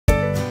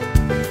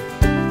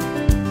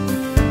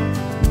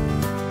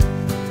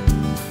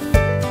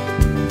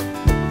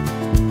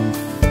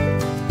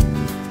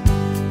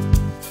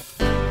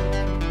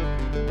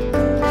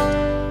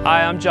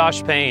I'm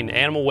Josh Payne,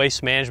 Animal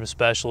Waste Management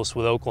Specialist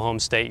with Oklahoma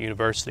State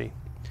University.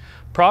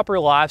 Proper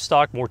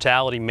livestock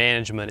mortality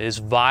management is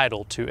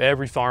vital to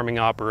every farming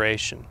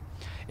operation.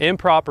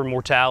 Improper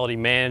mortality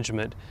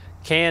management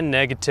can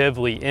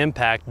negatively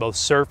impact both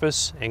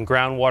surface and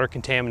groundwater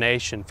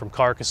contamination from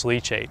carcass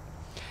leachate.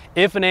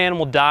 If an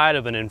animal died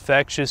of an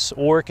infectious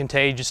or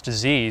contagious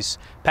disease,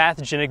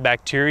 pathogenic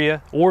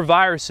bacteria or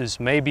viruses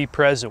may be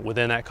present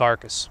within that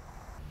carcass.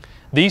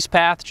 These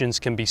pathogens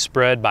can be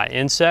spread by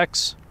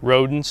insects,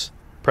 rodents,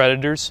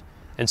 predators,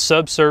 and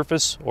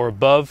subsurface or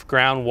above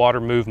ground water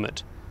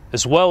movement,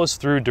 as well as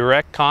through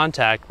direct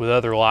contact with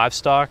other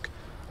livestock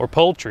or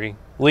poultry,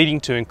 leading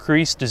to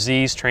increased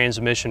disease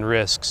transmission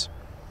risks.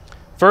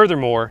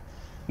 Furthermore,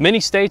 many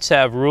states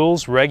have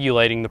rules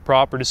regulating the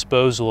proper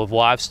disposal of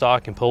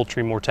livestock and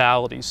poultry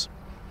mortalities.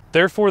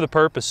 Therefore, the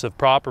purpose of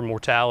proper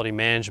mortality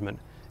management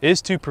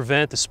is to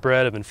prevent the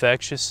spread of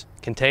infectious,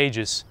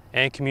 contagious,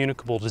 and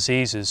communicable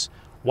diseases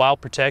while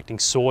protecting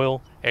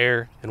soil,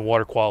 air, and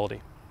water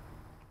quality.